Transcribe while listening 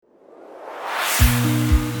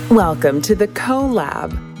Welcome to the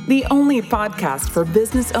Collab, the only podcast for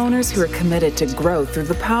business owners who are committed to growth through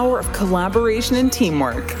the power of collaboration and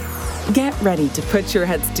teamwork. Get ready to put your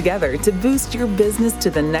heads together to boost your business to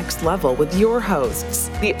the next level with your hosts,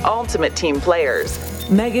 the ultimate team players,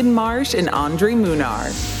 Megan Marsh and Andre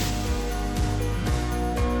Munar.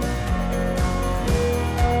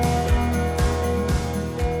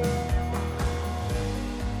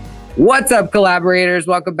 What's up, collaborators?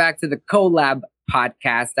 Welcome back to the Collab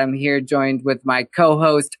podcast. I'm here joined with my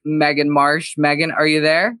co-host, Megan Marsh. Megan, are you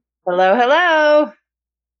there? Hello, hello.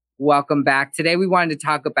 Welcome back. Today, we wanted to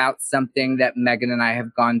talk about something that Megan and I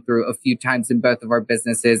have gone through a few times in both of our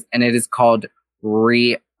businesses, and it is called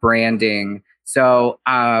rebranding. So,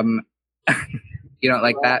 you don't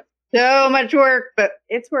like that? So much work, but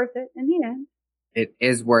it's worth it in the end. It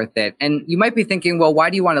is worth it. And you might be thinking, well, why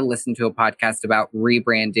do you want to listen to a podcast about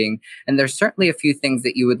rebranding? And there's certainly a few things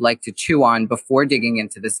that you would like to chew on before digging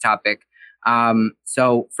into this topic.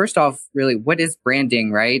 So first off, really, what is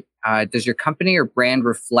branding, right? Does your company or brand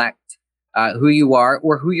reflect who you are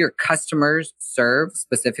or who your customers serve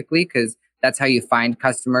specifically? Because that's how you find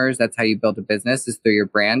customers. That's how you build a business, is through your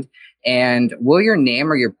brand. And will your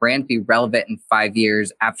name or your brand be relevant in 5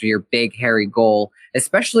 years after your big, hairy goal,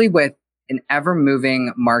 especially with an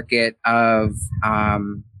ever-moving market of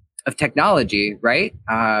technology, right?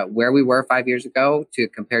 Where we were 5 years ago to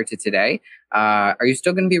compare to today, are you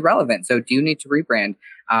still going to be relevant? So do you need to rebrand?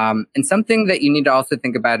 And something that you need to also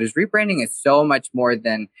think about is rebranding is so much more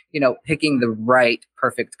than, picking the right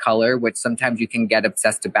perfect color, which sometimes you can get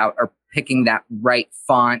obsessed about, or picking that right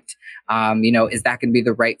font. Is that going to be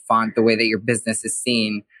the right font, the way that your business is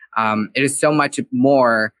seen? It is so much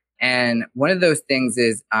more. And one of those things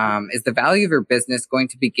is the value of your business going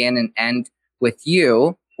to begin and end with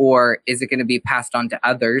you, or is it going to be passed on to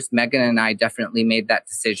others? Megan and I definitely made that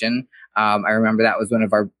decision. I remember that was one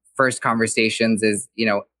of our first conversations is,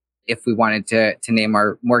 if we wanted to name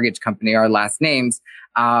our mortgage company our last names.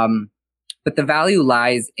 But the value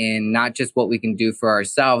lies in not just what we can do for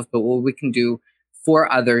ourselves, but what we can do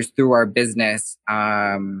for others through our business.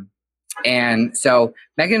 And so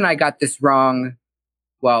Megan and I got this wrong.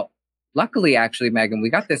 Well, luckily, actually, Megan,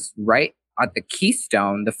 we got this right at the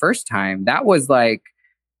keystone the first time. That was like,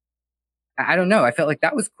 I don't know. I felt like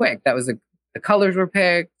that was quick. That was the colors were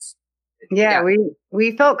picked. Yeah,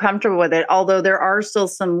 we felt comfortable with it. Although there are still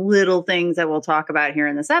some little things that we'll talk about here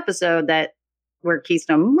in this episode that where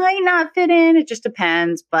keystone might not fit in. It just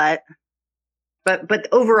depends. But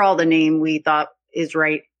overall, the name we thought is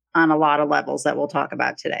right on a lot of levels that we'll talk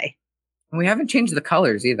about today. And we haven't changed the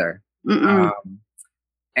colors either.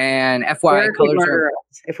 And FYI, colors are...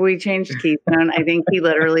 If we changed Keystone, I think he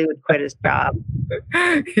literally would quit his job.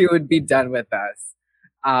 He would be done with us.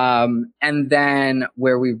 And then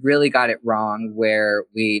where we really got it wrong, where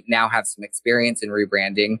we now have some experience in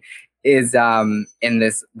rebranding, is in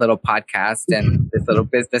this little podcast and this little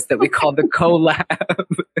business that we call the Collab.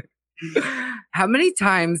 How many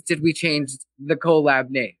times did we change the Collab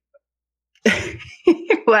name?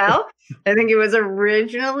 Well, I think it was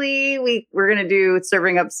originally we were going to do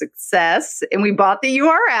Serving Up Success, and we bought the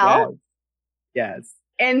URL. Yes.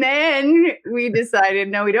 And then we decided,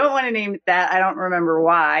 no, we don't want to name it that. I don't remember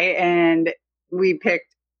why. And we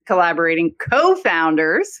picked Collaborating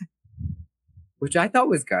Co-Founders. Which I thought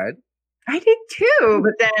was good. I did too.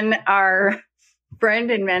 But then our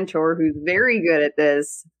friend and mentor, who's very good at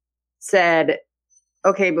this, said,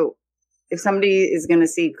 okay, but if somebody is going to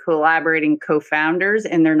see Collaborating Co-Founders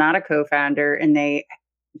and they're not a co-founder and they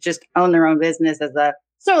just own their own business as a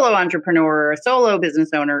solo entrepreneur or a solo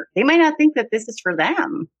business owner, they might not think that this is for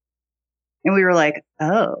them. And we were like,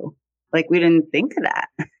 oh, like we didn't think of that.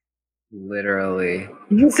 Literally.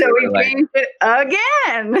 So we changed it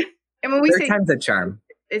again. And when we say time's a charm,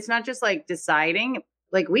 it's not just like deciding,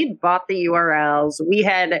 like we'd bought the URLs, we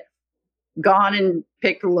had gone and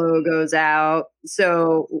picked logos out.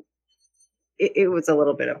 So it was a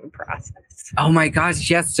little bit of a process. Oh my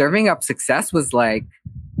gosh. Yes. Serving Up Success was like,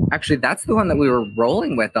 actually, that's the one that we were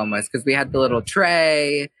rolling with almost, because we had the little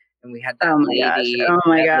tray and we had that lady. Oh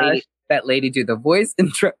my gosh. That lady do the voice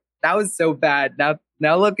intro. That was so bad.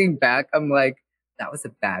 Now looking back, I'm like, that was a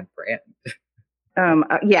bad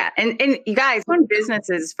brand. Yeah. And you guys own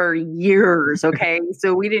businesses for years. Okay.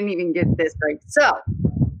 So we didn't even get this right. So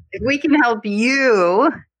if we can help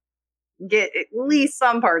you get at least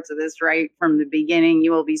some parts of this right from the beginning,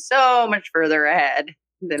 you will be so much further ahead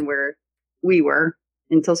than where we were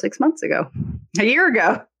until 6 months ago, a year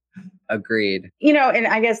ago. Agreed. And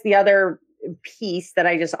I guess the other piece that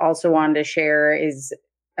I just also wanted to share is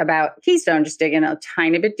about Keystone, just digging a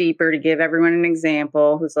tiny bit deeper to give everyone an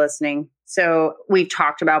example who's listening. So we've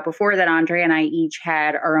talked about before that Andre and I each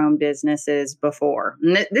had our own businesses before.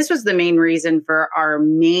 And this was the main reason for our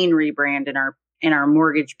main rebrand in our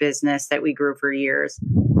mortgage business that we grew for years.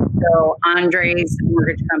 So Andre's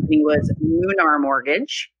mortgage company was Lunar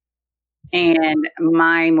Mortgage, and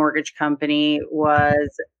my mortgage company was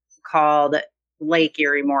called Lake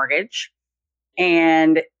Erie Mortgage.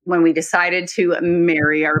 And when we decided to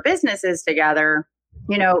marry our businesses together,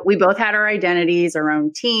 we both had our identities, our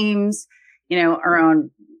own teams, our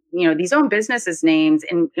own, these own businesses names.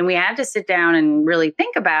 And we had to sit down and really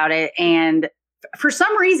think about it. And for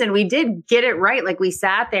some reason, we did get it right. Like we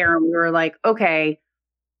sat there and we were like, okay,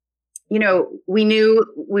 we knew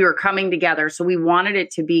we were coming together. So we wanted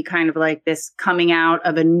it to be kind of like this coming out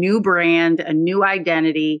of a new brand, a new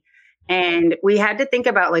identity. And we had to think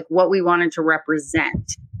about like what we wanted to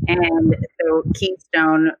represent. And so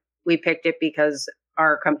Keystone, we picked it because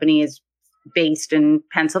our company is based in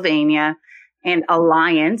Pennsylvania, and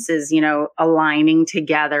Alliance is, aligning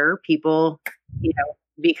together, people,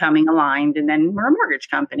 becoming aligned, and then we're a mortgage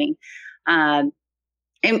company. And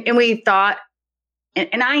we thought,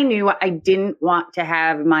 and I knew I didn't want to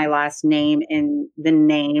have my last name in the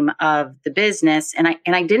name of the business. And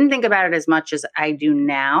I didn't think about it as much as I do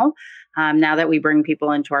now, now that we bring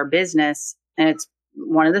people into our business. And it's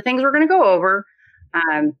one of the things we're going to go over,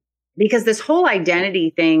 because this whole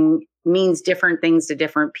identity thing means different things to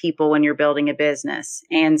different people when you're building a business.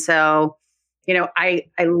 And so, I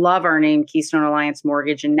love our name, Keystone Alliance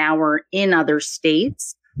Mortgage, and now we're in other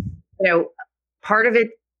states. Part of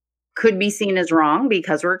it could be seen as wrong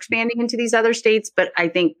because we're expanding into these other states. But I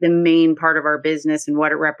think the main part of our business and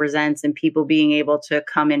what it represents and people being able to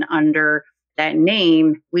come in under that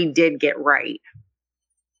name, we did get right.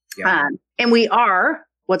 Yeah. And we are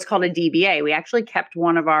what's called a DBA. We actually kept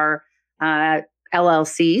one of our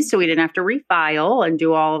LLCs, so we didn't have to refile and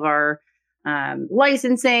do all of our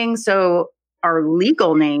licensing. So our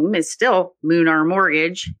legal name is still Lunar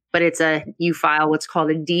Mortgage, but you file what's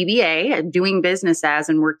called a DBA, a doing business as,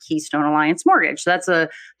 and we're Keystone Alliance Mortgage. So that's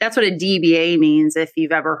what a DBA means if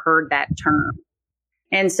you've ever heard that term.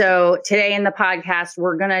 And so today in the podcast,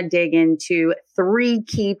 we're going to dig into 3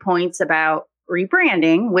 key points about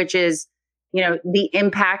rebranding, which is, the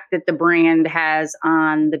impact that the brand has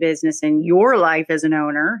on the business and your life as an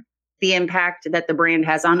owner, the impact that the brand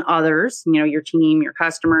has on others, your team, your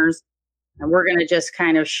customers. And we're going to just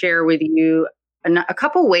kind of share with you a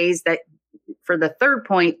couple ways that, for the third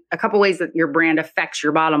point, a couple ways that your brand affects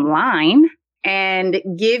your bottom line, and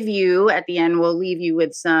give you, at the end, we'll leave you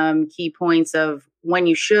with some key points of when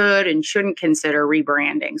you should and shouldn't consider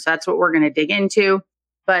rebranding. So that's what we're going to dig into.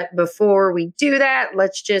 But before we do that,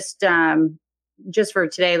 let's just for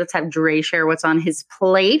today, let's have Dre share what's on his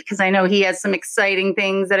plate, because I know he has some exciting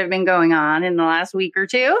things that have been going on in the last week or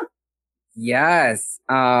two. Yes.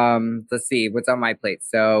 Let's see what's on my plate.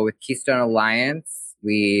 So with Keystone Alliance,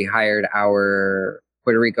 we hired our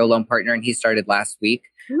Puerto Rico loan partner, and he started last week.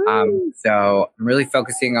 So I'm really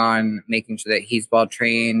focusing on making sure that he's well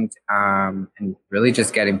trained, and really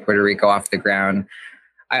just getting Puerto Rico off the ground.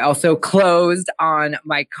 I also closed on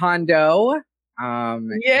my condo.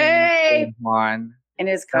 Yay! And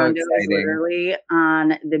his condo is exciting. literally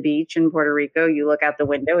on the beach in Puerto Rico. You look out the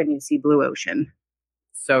window and you see blue ocean.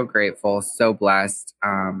 So grateful, so blessed.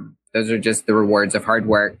 Those are just the rewards of hard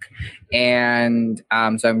work. And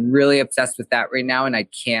so I'm really obsessed with that right now. And I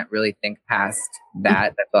can't really think past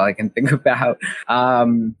that. That's all I can think about.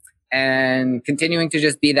 And continuing to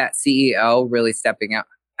just be that CEO, really stepping out.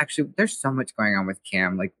 Actually, there's so much going on with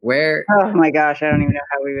Cam. Like where? Oh my gosh, I don't even know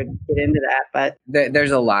how we would get into that. But there's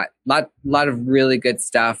a lot of really good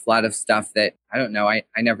stuff. A lot of stuff that I don't know. I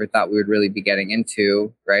never thought we would really be getting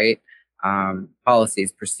into. Right?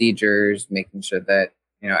 Policies, procedures, making sure that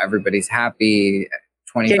everybody's happy.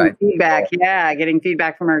 25 getting feedback, getting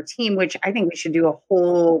feedback from our team, which I think we should do a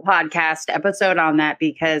whole podcast episode on that,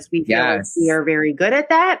 because we feel like we are very good at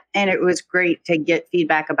that. And it was great to get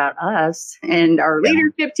feedback about us and our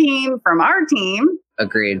leadership team from our team.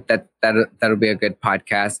 Agreed. That'll be a good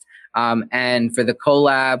podcast. And for the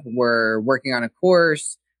collab, we're working on a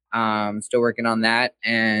course. Still working on that,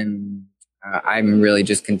 and I'm really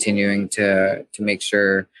just continuing to make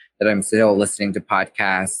sure that I'm still listening to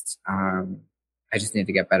podcasts. I just need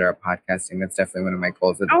to get better at podcasting. That's definitely one of my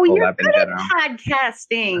goals with the collab in general.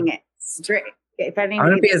 Podcasting. If I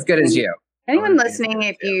want to be as good as you. Anyone listening,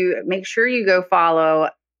 if you make sure you go follow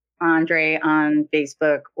Andre on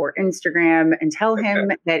Facebook or Instagram and tell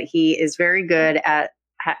him that he is very good at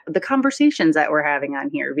the conversations that we're having on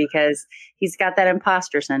here, because he's got that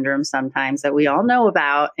imposter syndrome sometimes that we all know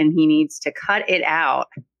about, and he needs to cut it out.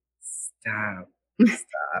 Stop.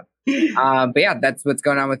 But yeah, that's what's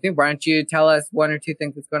going on with you. Why don't you tell us one or two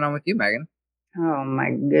things that's going on with you, Megan? Oh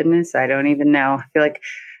my goodness, I don't even know. I feel like,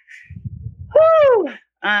 whoo,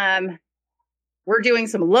 we're doing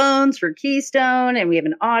some loans for Keystone, and we have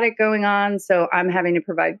an audit going on. So I'm having to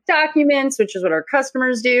provide documents, which is what our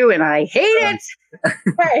customers do. And I hate it.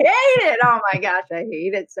 I hate it. Oh my gosh, I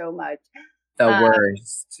hate it so much. The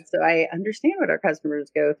worst. So I understand what our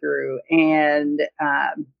customers go through. And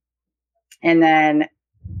then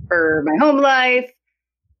for my home life,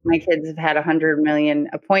 my kids have had 100 million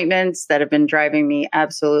appointments that have been driving me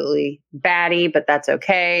absolutely batty, but that's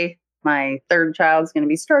okay. My third child's going to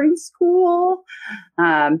be starting school.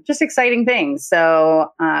 Just exciting things.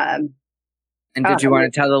 So, and did you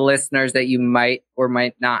want to tell the listeners that you might or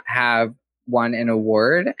might not have won an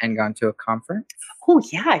award and gone to a conference? Oh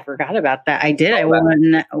yeah, I forgot about that. I did. I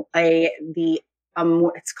won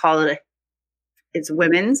it's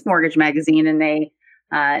Women's Mortgage Magazine, and they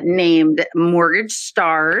named Mortgage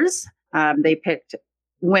Stars. They picked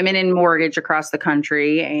women in mortgage across the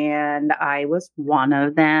country, and I was one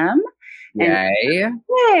of them.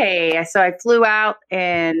 Yay. So I flew out,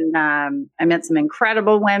 and I met some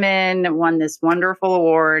incredible women, won this wonderful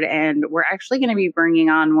award, and we're actually going to be bringing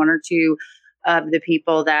on one or two of the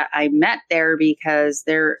people that I met there, because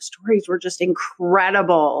their stories were just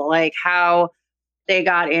incredible, like how they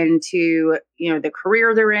got into, the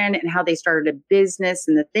career they're in, and how they started a business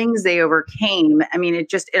and the things they overcame. I mean,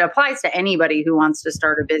 it applies to anybody who wants to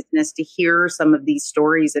start a business, to hear some of these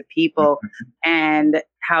stories of people and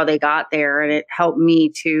how they got there. And it helped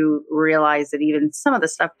me to realize that even some of the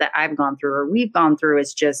stuff that I've gone through or we've gone through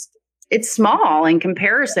is it's small in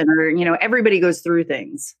comparison, or, everybody goes through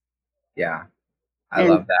things. Yeah. I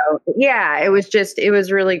love that. So, yeah, it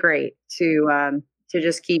was really great to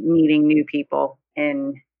just keep meeting new people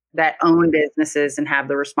and that own businesses and have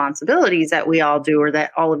the responsibilities that we all do, or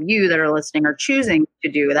that all of you that are listening are choosing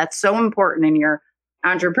to do. That's so important in your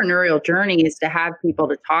entrepreneurial journey, is to have people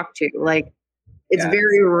to talk to. Like, it's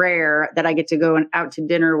very rare that I get to go out to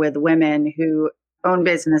dinner with women who own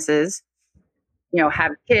businesses,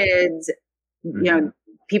 have kids,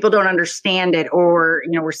 people don't understand it, or,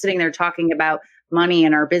 we're sitting there talking about money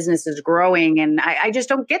and our business is growing, and I just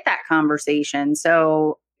don't get that conversation.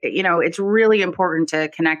 So, it's really important to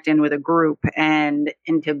connect in with a group and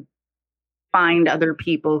to find other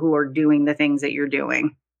people who are doing the things that you're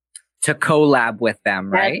doing. To collab with them,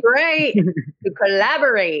 right? That's right. To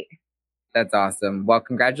collaborate. That's awesome. Well,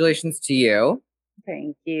 congratulations to you.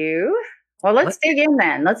 Thank you. Well, let's dig in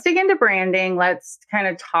then. Let's dig into branding. Let's kind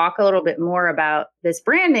of talk a little bit more about this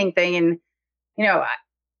branding thing. And,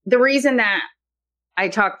 the reason that I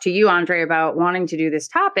talked to you, Andre, about wanting to do this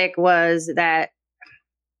topic was that,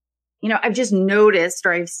 I've just noticed,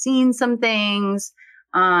 or I've seen some things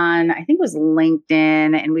on, I think it was LinkedIn,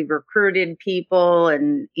 and we've recruited people,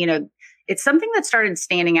 and, it's something that started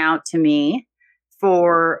standing out to me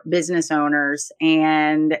for business owners.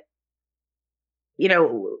 And,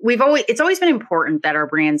 it's always been important that our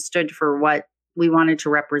brand stood for what we wanted to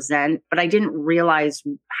represent, but I didn't realize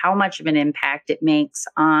how much of an impact it makes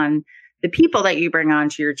on the people that you bring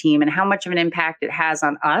onto your team, and how much of an impact it has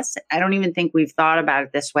on us. I don't even think we've thought about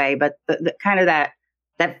it this way, but the kind of that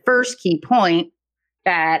first key point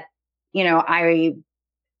that,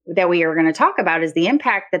 that we are going to talk about is the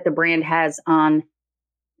impact that the brand has on,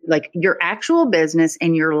 like, your actual business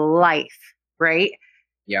and your life, right?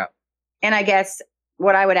 Yeah. And I guess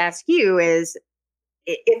what I would ask you is,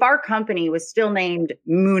 if our company was still named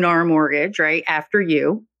Moonar Mortgage, right, after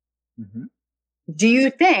you, do you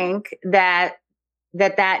think that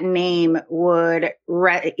name would,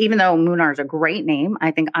 even though Moonar is a great name,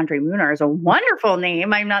 I think Andre Moonar is a wonderful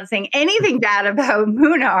name. I'm not saying anything bad about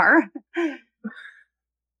Moonar.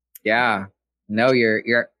 Yeah, no,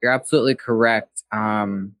 you're absolutely correct.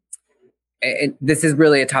 This is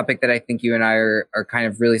really a topic that I think you and I are kind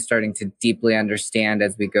of really starting to deeply understand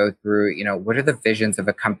as we go through, what are the visions of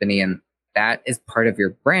a company? And that is part of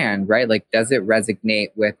your brand, right? Like, does it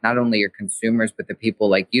resonate with not only your consumers, but the people,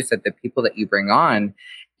 like you said, the people that you bring on?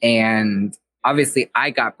 And obviously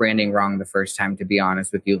I got branding wrong the first time, to be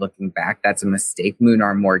honest with you. Looking back, that's a mistake.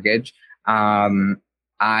 Moonar Mortgage. I'll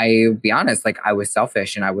be honest, like, I was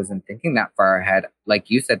selfish and I wasn't thinking that far ahead. Like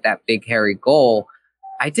you said, that big, hairy goal,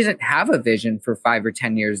 I didn't have a vision for 5 or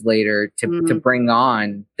 10 years later to bring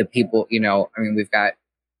on the people, we've got, I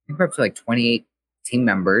think we're up to like 28 team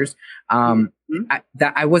members. I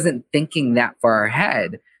wasn't thinking that far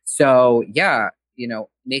ahead. So yeah,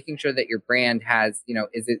 making sure that your brand has,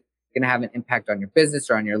 is it going to have an impact on your business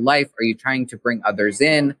or on your life? Are you trying to bring others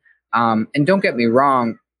in? And don't get me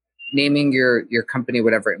wrong, naming your company,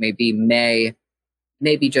 whatever it may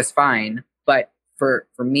be just fine. But for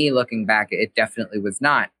me, looking back, it definitely was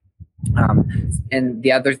not. And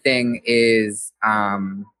the other thing is,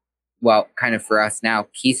 well, kind of for us now,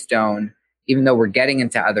 Keystone, even though we're getting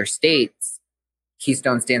into other states,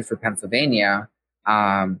 Keystone stands for Pennsylvania.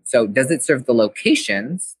 So does it serve the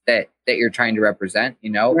locations that you're trying to represent?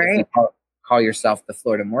 Right. If you call yourself the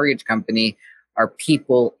Florida Mortgage Company, are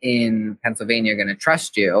people in Pennsylvania going to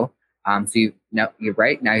trust you? So you're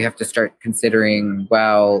right. Now you have to start considering,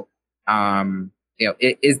 well,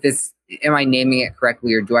 is this, am I naming it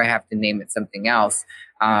correctly, or do I have to name it something else?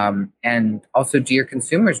 And also, do your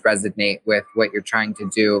consumers resonate with what you're trying to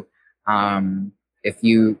do? If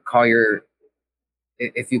you call your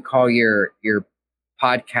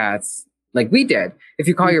podcast, like we did, if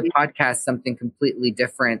you call your podcast something completely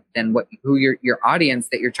different than who your audience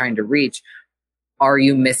that you're trying to reach, are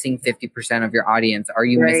you missing 50% of your audience? Are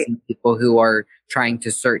you missing people who are trying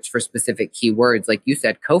to search for specific keywords? Like you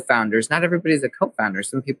said, co-founders, not everybody's a co-founder.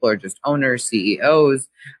 Some people are just owners, CEOs.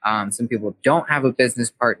 Some people don't have a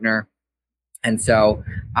business partner. And so,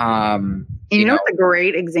 what's a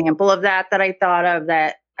great example of that I thought of,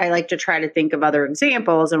 that I like to try to think of other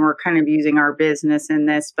examples, and we're kind of using our business in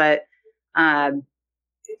this, but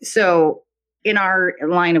so in our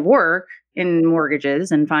line of work in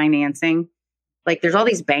mortgages and financing, like there's all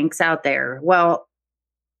these banks out there. Well,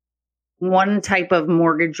 one type of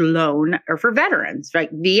mortgage loan are for veterans, like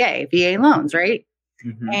VA loans, right?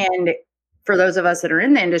 Mm-hmm. And for those of us that are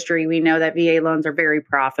in the industry, we know that VA loans are very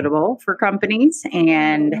profitable for companies.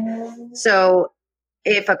 And so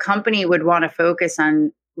if a company would want to focus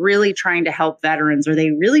on really trying to help veterans, or they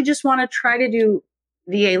really just want to try to do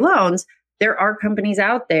VA loans, there are companies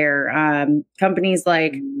out there, companies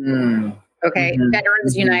like,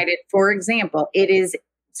 Veterans United, for example. It's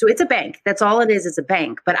a bank. That's all it is. It's a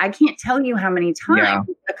bank. But I can't tell you how many times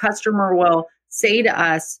a customer will say to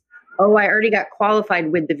us, oh, I already got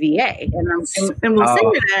qualified with the VA. And we'll say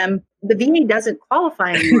to them, the VA doesn't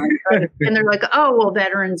qualify anymore. And they're like, oh, well,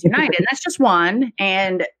 Veterans United. And that's just one.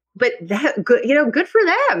 But that good for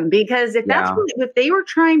them, because if if they were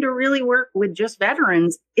trying to really work with just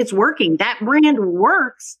veterans, it's working. That brand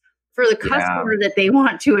works for the customer that they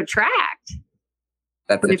want to attract.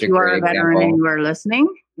 But if you are a veteran and you are listening,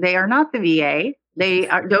 they are not the VA. They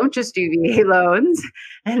don't just do VA loans,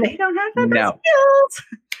 and they don't have the skills.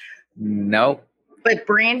 Nope. But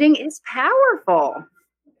branding is powerful.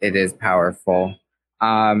 It is powerful.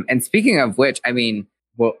 And speaking of which, I mean,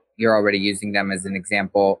 well, you're already using them as an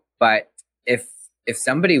example, but if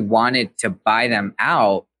somebody wanted to buy them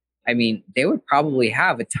out, I mean, they would probably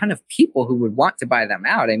have a ton of people who would want to buy them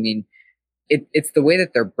out. I mean, it's the way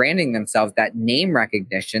that they're branding themselves, that name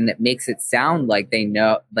recognition that makes it sound like they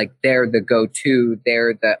know, like they're the go-to,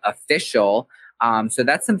 they're the official. So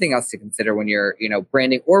that's something else to consider when you're,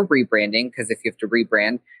 branding or rebranding, because if you have to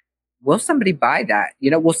rebrand, will somebody buy that?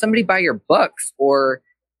 Will somebody buy your books, or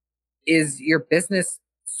is your business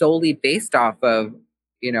solely based off of,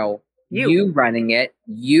 you running it,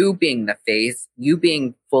 you being the face, you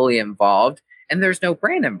being fully involved, and there's no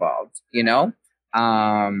brand involved, And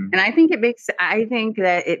I think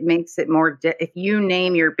that it makes it more, if you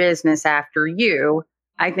name your business after you,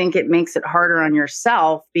 I think it makes it harder on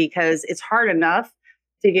yourself, because it's hard enough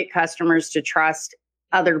to get customers to trust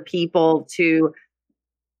other people, to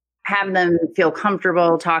have them feel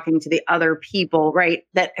comfortable talking to the other people, right,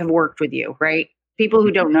 that have worked with you, right? People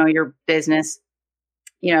who don't know your business,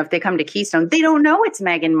 if they come to Keystone, they don't know it's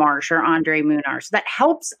Megan Marsh or Andre Munar. So that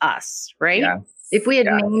helps us, right? Yes. If we had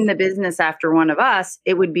named the business after one of us,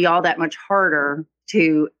 it would be all that much harder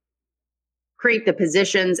to create the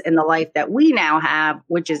positions and the life that we now have,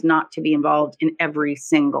 which is not to be involved in every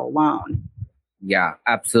single loan. Yeah,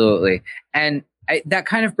 absolutely. And that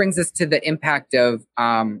kind of brings us to the impact of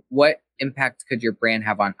what impact could your brand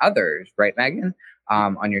have on others, right, Megan?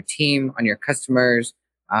 On your team, on your customers.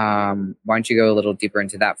 Why don't you go a little deeper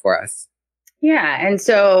into that for us? Yeah. And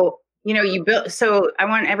so, so I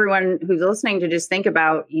want everyone who's listening to just think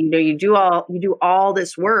about, you do all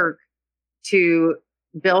this work to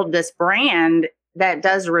build this brand that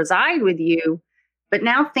does reside with you, but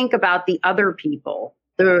now think about the other people,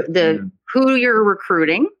 who you're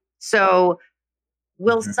recruiting. So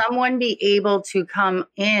will someone be able to come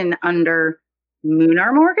in under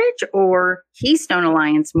Munar Mortgage or Keystone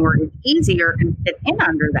Alliance Mortgage easier and fit in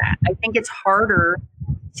under that? I think it's harder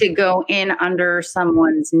to go in under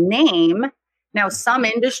someone's name Now, some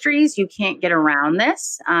industries, you can't get around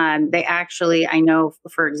this. They actually, I know,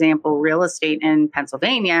 for example, real estate in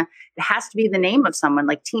Pennsylvania, it has to be the name of someone.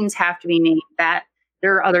 Like teams have to be named that.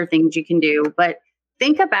 There are other things you can do, but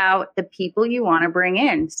think about the people you want to bring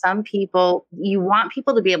in. Some people, you want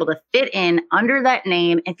people to be able to fit in under that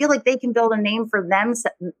name and feel like they can build a name for them,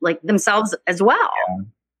 like themselves as well. Yeah,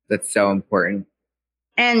 that's so important.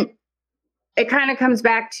 And it kind of comes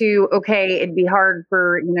back to, okay, it'd be hard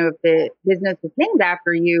for, if the business is named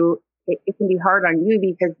after you, it can be hard on you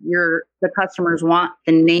because the customers want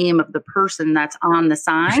the name of the person that's on the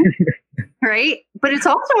sign, right? But it's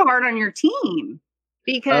also hard on your team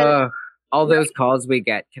because all those calls we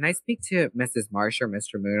get. Can I speak to Mrs. Marsh or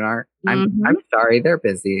Mr. Moonar? I'm sorry, they're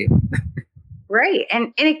busy. Right.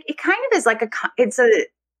 And it kind of is like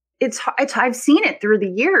I've seen it through the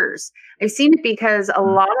years. I've seen it because a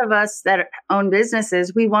lot of us that own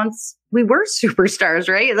businesses, we were superstars,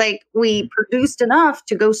 right? Like we produced enough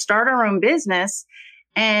to go start our own business.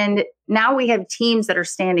 And now we have teams that are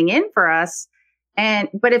standing in for us.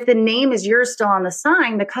 But if the name is yours still on the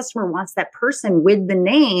sign, the customer wants that person with the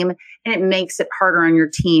name, and it makes it harder on your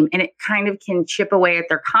team. And it kind of can chip away at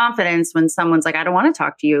their confidence when someone's like, I don't want to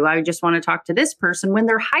talk to you. I just want to talk to this person, when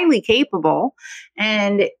they're highly capable.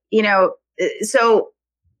 And, so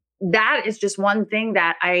that is just one thing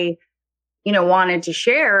that I, wanted to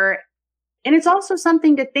share. And it's also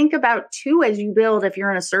something to think about too, as you build, if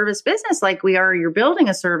you're in a service business like we are, you're building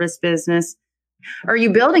a service business. Are you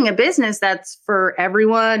building a business that's for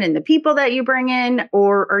everyone and the people that you bring in?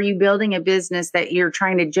 Or are you building a business that you're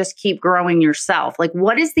trying to just keep growing yourself? Like,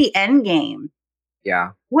 what is the end game?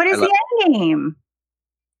 Yeah. What is the end game?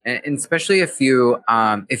 And especially if you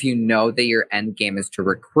know that your end game is to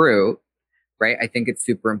recruit, right? I think it's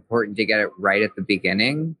super important to get it right at the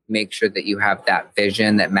beginning. Make sure that you have that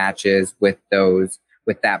vision that matches with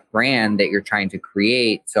that brand that you're trying to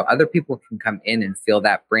create, so other people can come in and feel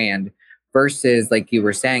that brand. Versus, like you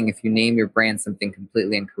were saying, if you name your brand something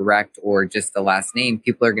completely incorrect or just the last name,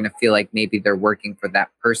 people are going to feel like maybe they're working for that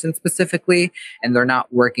person specifically, and they're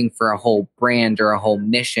not working for a whole brand or a whole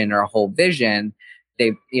mission or a whole vision.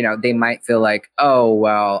 They might feel like, oh,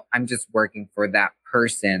 well, I'm just working for that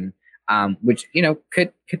person, which,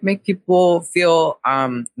 could make people feel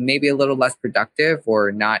maybe a little less productive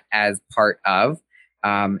or not as part of,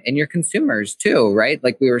 and your consumers too, right?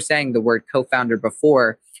 Like we were saying, the word co-founder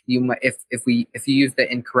before. If you use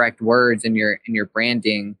the incorrect words in your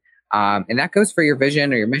branding, and that goes for your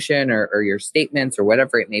vision or your mission or your statements or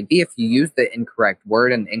whatever it may be. If you use the incorrect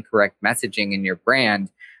word and incorrect messaging in your brand,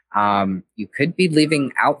 you could be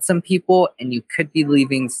leaving out some people, and you could be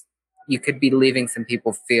leaving some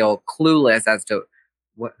people feel clueless as to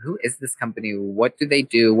who is this company? What do they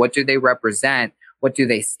do? What do they represent? What do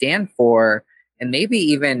they stand for? And maybe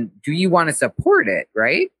even, do you want to support it?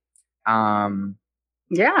 Right?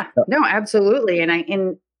 Yeah, no, absolutely. And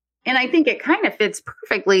I think it kind of fits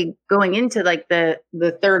perfectly going into like the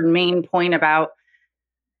third main point about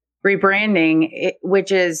rebranding,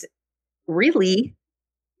 which is really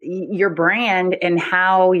your brand and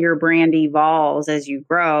how your brand evolves as you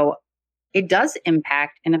grow. It does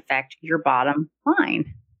impact and affect your bottom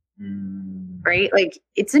line, right? Like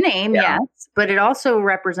it's a name, yes, but it also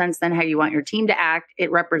represents then how you want your team to act.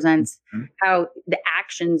 It represents how the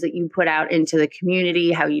actions that you put out into the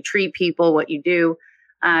community, how you treat people, what you do.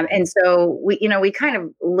 And so we kind of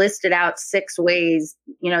listed out 6 ways,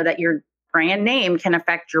 that your brand name can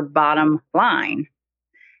affect your bottom line.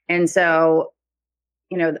 And so,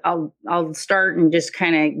 I'll start and just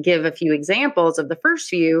kind of give a few examples of the first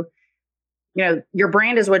few. Your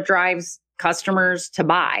brand is what drives customers to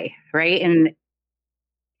buy, right? And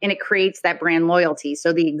it creates that brand loyalty.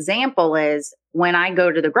 So the example is when I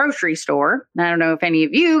go to the grocery store, and I don't know if any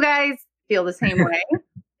of you guys feel the same way,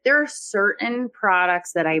 there are certain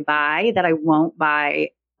products that I buy that I won't buy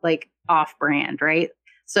like off brand, right?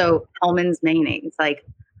 So Hellmann's mayonnaise, like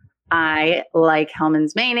I like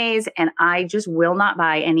Hellmann's mayonnaise, and I just will not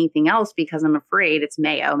buy anything else because I'm afraid it's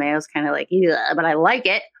mayo. Mayo's kind of like, yeah, but I like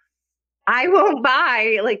it. I won't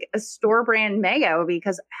buy like a store brand mayo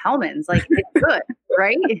because Hellmann's, like, it's good,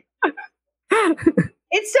 right?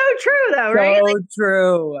 It's so true though, right? So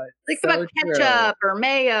true. Like about ketchup or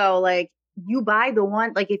mayo, like you buy the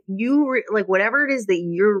one, like if you like whatever it is that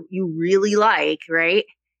you really like, right?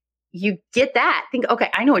 You get that. Think, okay,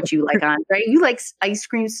 I know what you like on, right? You like ice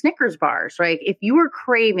cream Snickers bars, right? If you were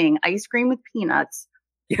craving ice cream with peanuts,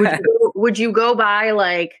 would you go buy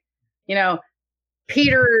like,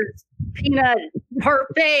 Peter's peanut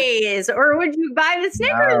parfaits, or would you buy the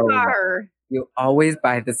Snickers bar? You always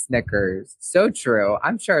buy the Snickers. So true.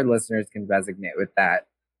 I'm sure our listeners can resonate with that.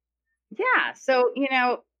 Yeah. So,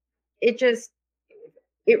 it just,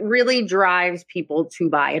 it really drives people to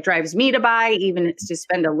buy. It drives me to buy, even to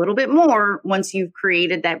spend a little bit more once you've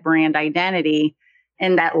created that brand identity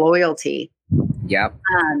and that loyalty. Yep.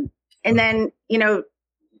 And then,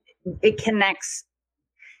 it connects.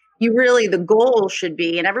 The goal should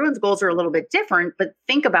be, and everyone's goals are a little bit different, but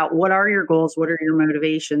think about what are your goals? What are your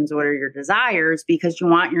motivations? What are your desires? Because you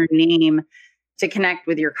want your name to connect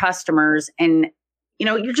with your customers. And,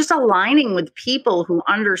 you're just aligning with people who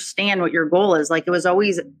understand what your goal is. Like, it was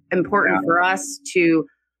always important for us to,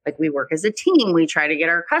 like, we work as a team. We try to get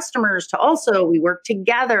our customers to also, we work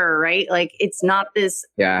together, right? Like, it's not this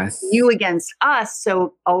you against us.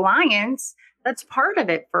 So alliance, that's part of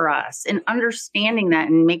it for us, and understanding that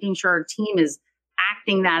and making sure our team is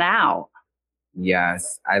acting that out.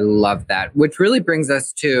 Yes, I love that. Which really brings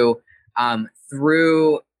us to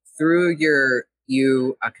through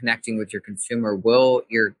you connecting with your consumer, will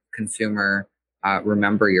your consumer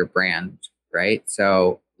remember your brand, right?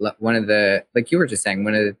 So one of the, like you were just saying,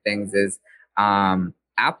 one of the things is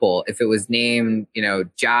Apple, if it was named,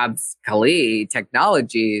 Jobs Kali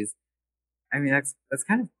Technologies, I mean, that's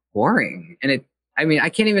kind of boring. And I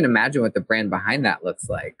can't even imagine what the brand behind that looks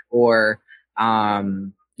like. Or,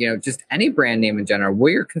 just any brand name in general.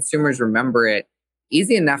 Will your consumers remember it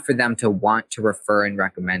easy enough for them to want to refer and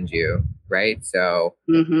recommend you, right? So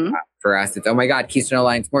for us, it's, oh my God, Keystone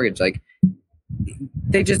Alliance Mortgage. Like,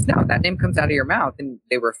 they just know that name comes out of your mouth and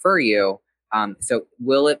they refer you. So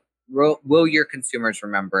will your consumers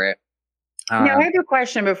remember it? Now, I have a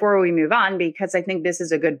question before we move on, because I think this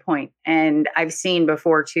is a good point. And I've seen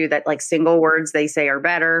before too that, like, single words they say are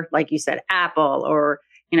better, like you said, Apple or,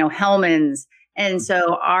 Hellman's. And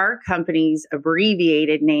so our company's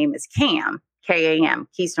abbreviated name is CAM, KAM,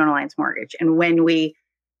 Keystone Alliance Mortgage. And when we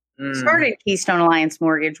started Keystone Alliance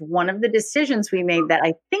Mortgage, one of the decisions we made that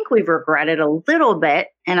I think we've regretted a little bit,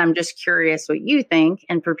 and I'm just curious what you think,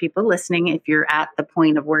 and for people listening, if you're at the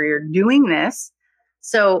point of where you're doing this.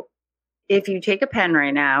 So if you take a pen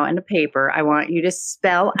right now and a paper, I want you to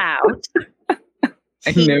spell out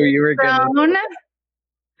I know you were going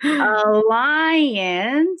to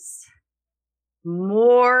Alliance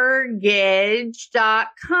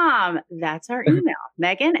Mortgage.com. That's our email,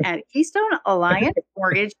 Megan at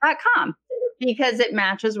KeystoneAllianceMortgage.com, because it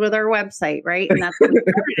matches with our website, right? And that's what we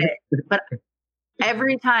started it. But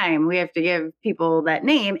every time we have to give people that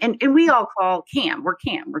name, and we all call CAM. We're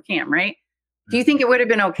CAM, right? Do you think it would have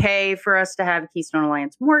been okay for us to have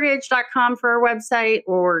KeystoneAllianceMortgage.com for our website,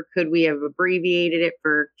 or could we have abbreviated it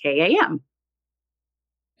for KAM?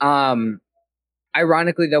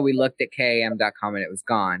 Ironically, though, we looked at KAM.com and it was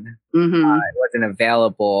gone. It wasn't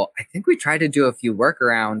available. I think we tried to do a few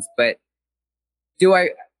workarounds, but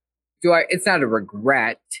it's not a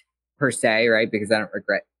regret per se, right? Because I don't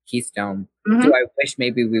regret Keystone. Do I wish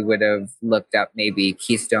maybe we would have looked up maybe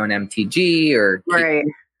Keystone MTG or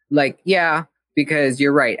yeah, because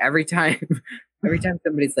you're right. Every time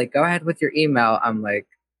somebody's like, go ahead with your email, I'm like,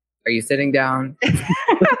 are you sitting down?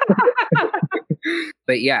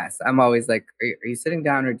 But yes, I'm always like, are you sitting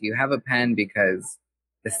down, or do you have a pen? Because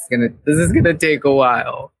this is gonna take a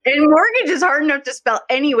while. And mortgage is hard enough to spell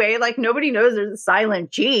anyway. Like, nobody knows there's a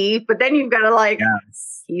silent G, but then you've got to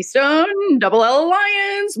Keystone, double L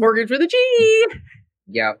Alliance, mortgage with a G.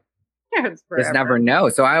 Yep. Just never know.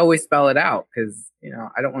 So I always spell it out because,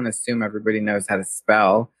 I don't want to assume everybody knows how to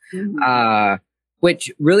spell.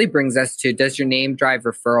 Which really brings us to, does your name drive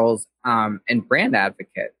referrals and brand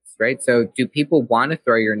advocates, right? So do people want to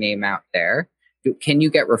throw your name out there? Can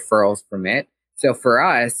you get referrals from it? So for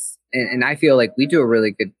us, and I feel like we do a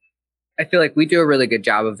really good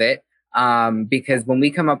job of it, because when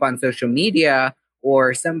we come up on social media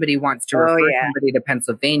or somebody wants to refer somebody to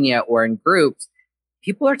Pennsylvania or in groups,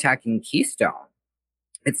 people are tagging Keystone.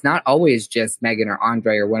 It's not always just Megan or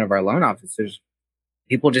Andre or one of our loan officers.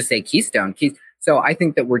 People just say Keystone. So I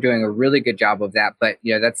think that we're doing a really good job of that. But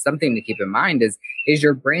that's something to keep in mind is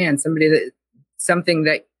your brand something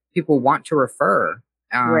that people want to refer?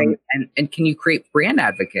 Right. And can you create brand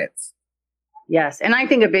advocates? Yes. And I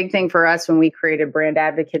think a big thing for us when we created brand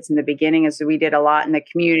advocates in the beginning is that we did a lot in the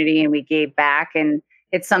community and we gave back. And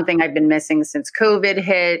it's something I've been missing since COVID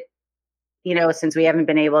hit, since we haven't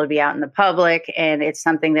been able to be out in the public. And it's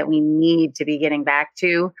something that we need to be getting back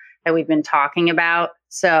to, that we've been talking about.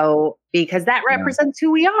 So, because that represents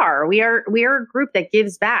who we are. We are a group that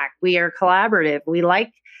gives back. We are collaborative. We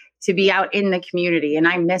like to be out in the community. And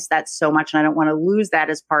I miss that so much. And I don't want to lose that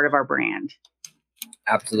as part of our brand.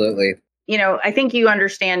 Absolutely. I think you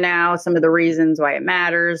understand now some of the reasons why it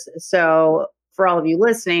matters. So for all of you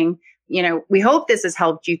listening, we hope this has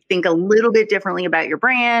helped you think a little bit differently about your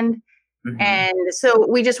brand. Mm-hmm. And so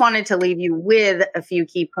we just wanted to leave you with a few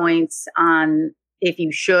key points on if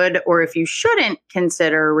you should or if you shouldn't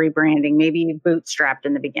consider rebranding, maybe bootstrapped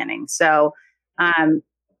in the beginning. So,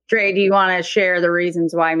 Dre, do you want to share the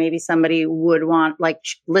reasons why maybe somebody would want, like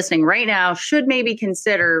listening right now, should maybe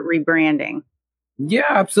consider rebranding? Yeah,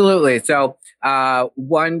 absolutely. So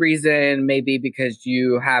one reason maybe because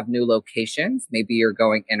you have new locations, maybe you're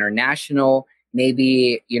going international,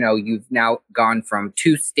 maybe, you've now gone from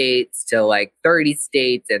 2 states to like 30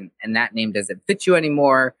 states and that name doesn't fit you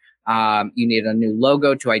anymore. You need a new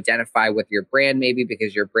logo to identify with your brand, maybe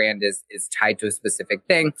because your brand is tied to a specific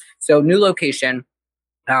thing. So new location,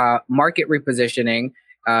 market repositioning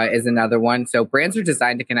is another one. So brands are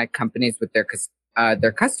designed to connect companies with their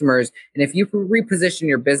customers. And if you reposition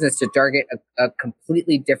your business to target a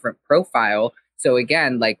completely different profile, so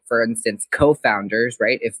again, like for instance, co-founders,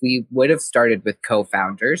 right? If we would have started with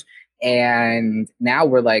co-founders and now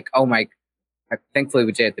we're like, oh my, thankfully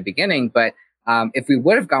we did at the beginning, but if we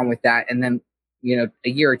would have gone with that and then, a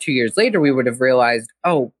year or 2 years later, we would have realized,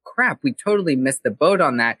 oh crap, we totally missed the boat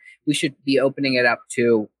on that. We should be opening it up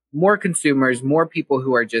to more consumers, more people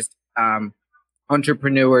who are just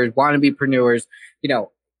entrepreneurs, wannabe-preneurs.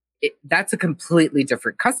 That's a completely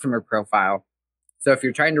different customer profile. So if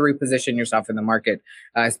you're trying to reposition yourself in the market,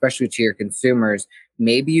 especially to your consumers,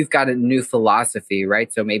 maybe you've got a new philosophy,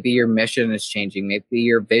 right? So maybe your mission is changing, maybe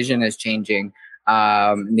your vision is changing,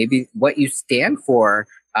 maybe what you stand for,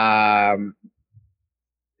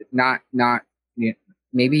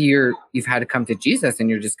 maybe you've had to come to Jesus and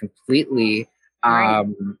you're just completely, Right.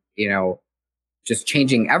 just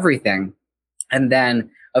changing everything. And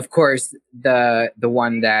then, of course, the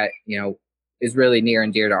one that is really near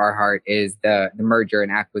and dear to our heart is the merger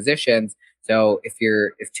and acquisitions. So if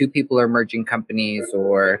two people are merging companies,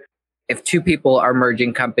 or if two people are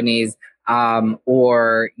merging companies,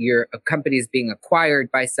 or a company is being acquired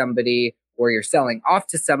by somebody, or you're selling off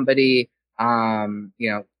to somebody,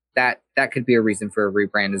 that could be a reason for a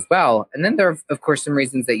rebrand as well. And then there are, of course, some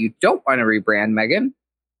reasons that you don't want to rebrand, Megan.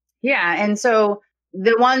 Yeah. And so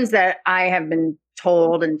the ones that I have been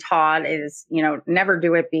told and taught is, never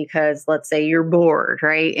do it because let's say you're bored,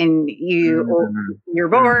 right? And you're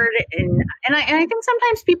bored. And I think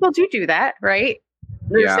sometimes people do that, right?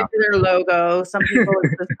 They're sick of their logo. Some people,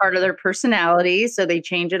 it's just part of their personality. So they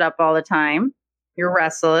change it up all the time. You're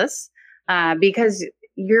restless because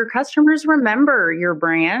your customers remember your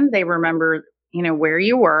brand. They remember, where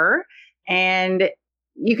you were, and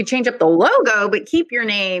you could change up the logo, but keep your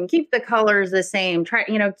name, keep the colors the same,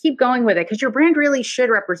 keep going with it because your brand really should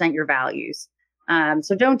represent your values.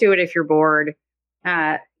 So don't do it if you're bored.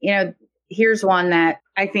 Here's one that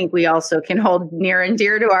I think we also can hold near and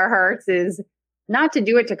dear to our hearts is not to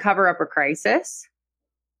do it to cover up a crisis.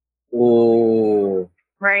 Oh,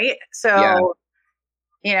 right. So,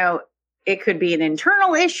 it could be an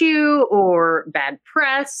internal issue or bad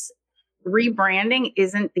press. Rebranding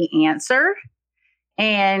isn't the answer.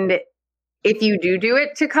 And if you do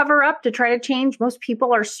it to cover up, to try to change, most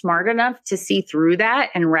people are smart enough to see through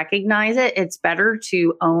that and recognize it. It's better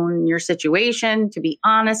to own your situation, to be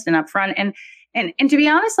honest and upfront. And to be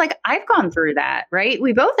honest, like I've gone through that, right?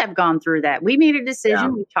 We both have gone through that. We made a decision. Yeah.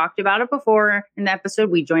 We talked about it before in the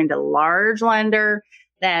episode. We joined a large lender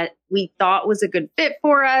that we thought was a good fit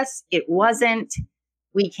for us. It wasn't.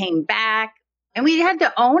 We came back. And we had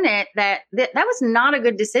to own it that was not a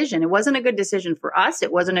good decision. It wasn't a good decision for us.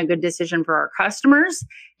 It wasn't a good decision for our customers.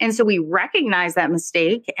 And so we recognized that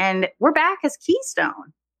mistake and we're back as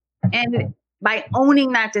Keystone. And by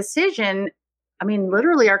owning that decision, I mean,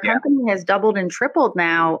 literally our company has doubled and tripled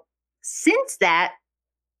now since that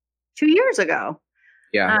 2 years ago.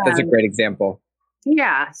 Yeah, that's a great example.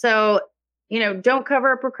 Yeah. So, don't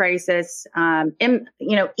cover up a crisis.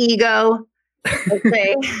 Ego, let's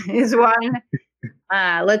say, is one.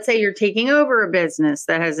 Let's say you're taking over a business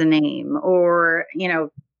that has a name, or,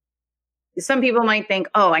 some people might think,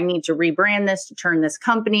 oh, I need to rebrand this to turn this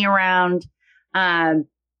company around.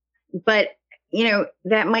 But,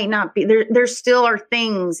 that might not be there still are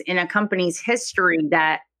things in a company's history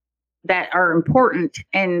that are important,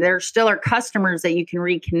 and there still are customers that you can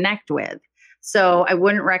reconnect with. So I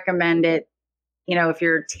wouldn't recommend it, if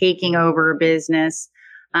you're taking over a business.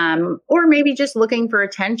 Or maybe just looking for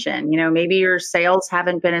attention. Maybe your sales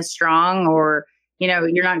haven't been as strong, or,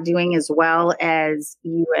 you're not doing as well as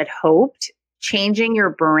you had hoped. Changing your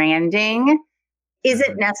branding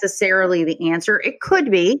isn't necessarily the answer. It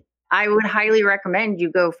could be. I would highly recommend you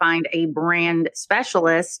go find a brand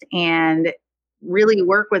specialist and really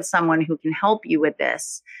work with someone who can help you with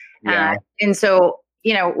this. Yeah. And so,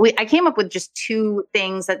 I came up with just 2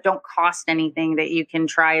 things that don't cost anything that you can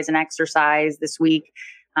try as an exercise this week.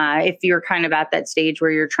 If you're kind of at that stage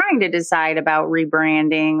where you're trying to decide about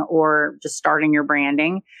rebranding or just starting your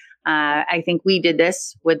branding. I think we did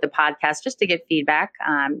this with the podcast just to get feedback.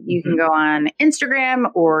 You can go on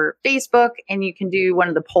Instagram or Facebook and you can do one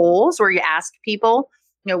of the polls where you ask people,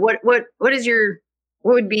 what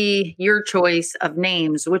would be your choice of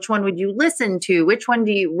names? Which one would you listen to? Which one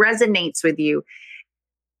resonates with you?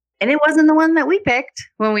 And it wasn't the one that we picked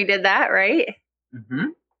when we did that, right? Mm-hmm.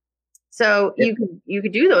 So you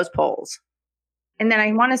could do those polls. And then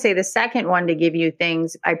I want to say the second one to give you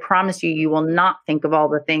things, I promise you will not think of all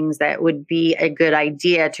the things that would be a good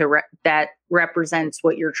idea that represents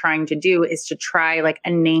what you're trying to do, is to try like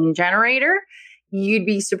a name generator. You'd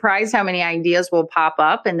be surprised how many ideas will pop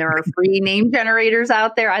up, and there are free name generators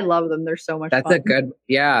out there. I love them. They're so much fun.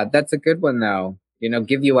 That's a good one though.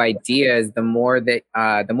 Give you ideas. The more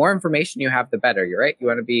information you have, the better. You're right. You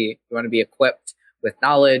want to be equipped with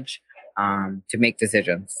knowledge to make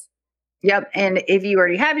decisions. Yep. And if you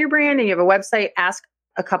already have your brand and you have a website, ask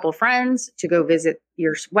a couple friends to go visit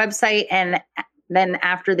your website. And then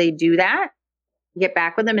after they do that, get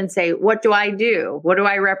back with them and say, what do I do? What do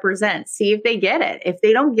I represent? See if they get it. If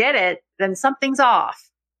they don't get it, then something's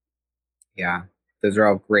off. Yeah. Those are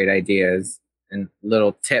all great ideas and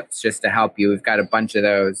little tips just to help you. We've got a bunch of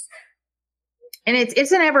those. And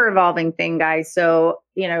it's an ever evolving thing, guys. So,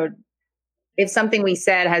 if something we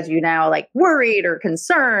said has you now like worried or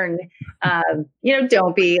concerned,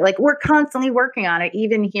 don't be. Like, we're constantly working on it.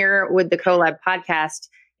 Even here with the Collab podcast,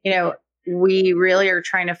 we really are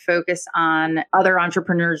trying to focus on other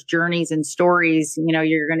entrepreneurs' journeys and stories.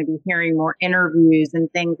 You're going to be hearing more interviews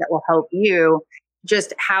and things that will help you,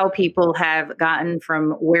 just how people have gotten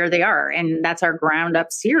from where they are. And that's our ground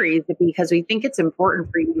up series, because we think it's important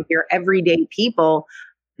for you to hear everyday people.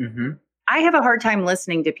 Mm-hmm. I have a hard time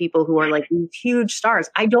listening to people who are like these huge stars.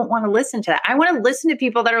 I don't want to listen to that. I want to listen to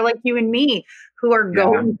people that are like you and me, who are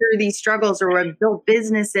going through these struggles or have built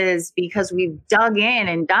businesses because we've dug in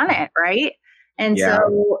and done it, right? And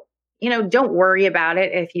so, don't worry about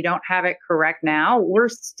it if you don't have it correct now. We're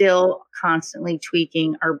still constantly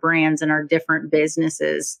tweaking our brands and our different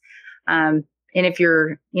businesses. And if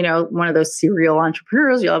you're, one of those serial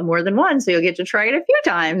entrepreneurs, you'll have more than one, so you'll get to try it a few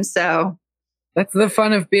times. So that's the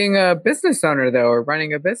fun of being a business owner, though, or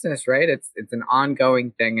running a business, right? It's an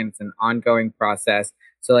ongoing thing, and it's an ongoing process.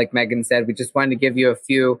 So like Megan said, we just wanted to give you a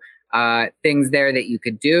few things there that you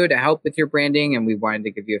could do to help with your branding. And we wanted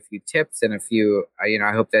to give you a few tips and a few, I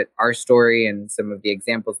hope that our story and some of the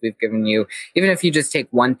examples we've given you, even if you just take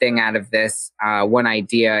one thing out of this, one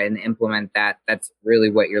idea and implement that, that's really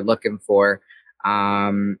what you're looking for.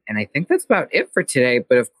 And I think that's about it for today.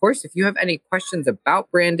 But of course, if you have any questions about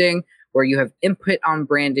branding, or you have input on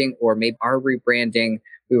branding, or maybe our rebranding,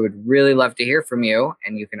 we would really love to hear from you.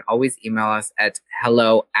 And you can always email us at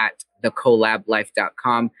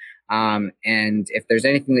hello@thecollablife.com. And if there's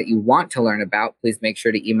anything that you want to learn about, please make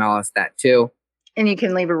sure to email us that too. And you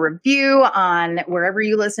can leave a review on wherever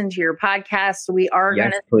you listen to your podcast. We are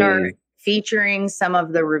going to start featuring some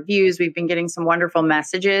of the reviews. We've been getting some wonderful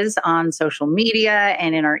messages on social media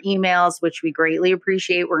and in our emails, which we greatly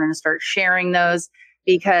appreciate. We're going to start sharing those,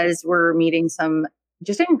 because we're meeting some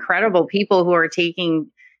just incredible people who are taking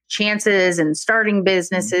chances and starting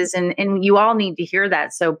businesses. And you all need to hear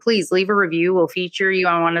that. So please leave a review. We'll feature you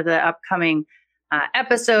on one of the upcoming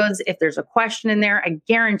episodes. If there's a question in there, I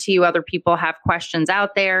guarantee you other people have questions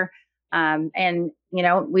out there. And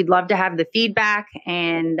we'd love to have the feedback.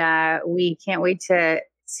 And we can't wait to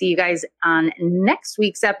see you guys on next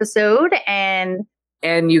week's episode. And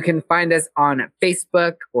you can find us on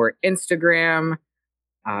Facebook or Instagram.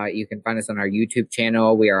 You can find us on our YouTube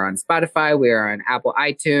channel. We are on Spotify. We are on Apple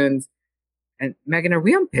iTunes. And Megan,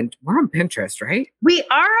 we're on Pinterest, right? We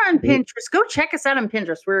are on Pinterest. Go check us out on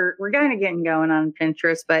Pinterest. We're kind of getting going on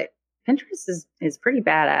Pinterest, but Pinterest is pretty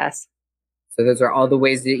badass. So those are all the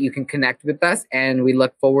ways that you can connect with us. And we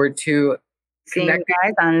look forward to seeing you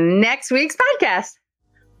guys on next week's podcast.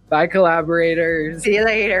 Bye, collaborators. See you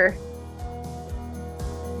later.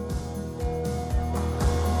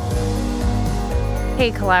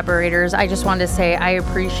 Hey, collaborators, I just wanted to say I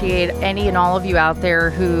appreciate any and all of you out there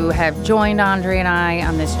who have joined Andre and I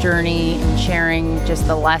on this journey and sharing just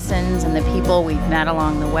the lessons and the people we've met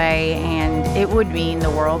along the way. And it would mean the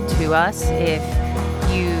world to us if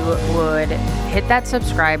you would hit that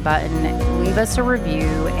subscribe button, leave us a review,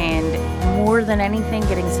 and more than anything,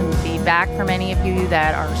 getting some feedback from any of you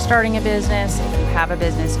that are starting a business. If you have a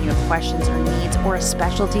business and you have questions or needs or a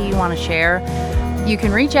specialty you want to share, You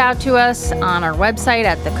can reach out to us on our website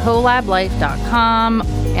at thecollablife.com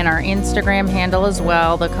and our Instagram handle as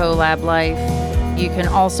well, The Collab Life. You can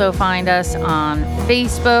also find us on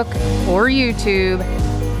Facebook or YouTube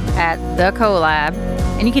at The Collab.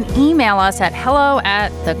 And you can email us at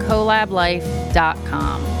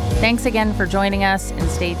hello@thecollablife.com. Thanks again for joining us, and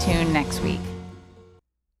stay tuned next week.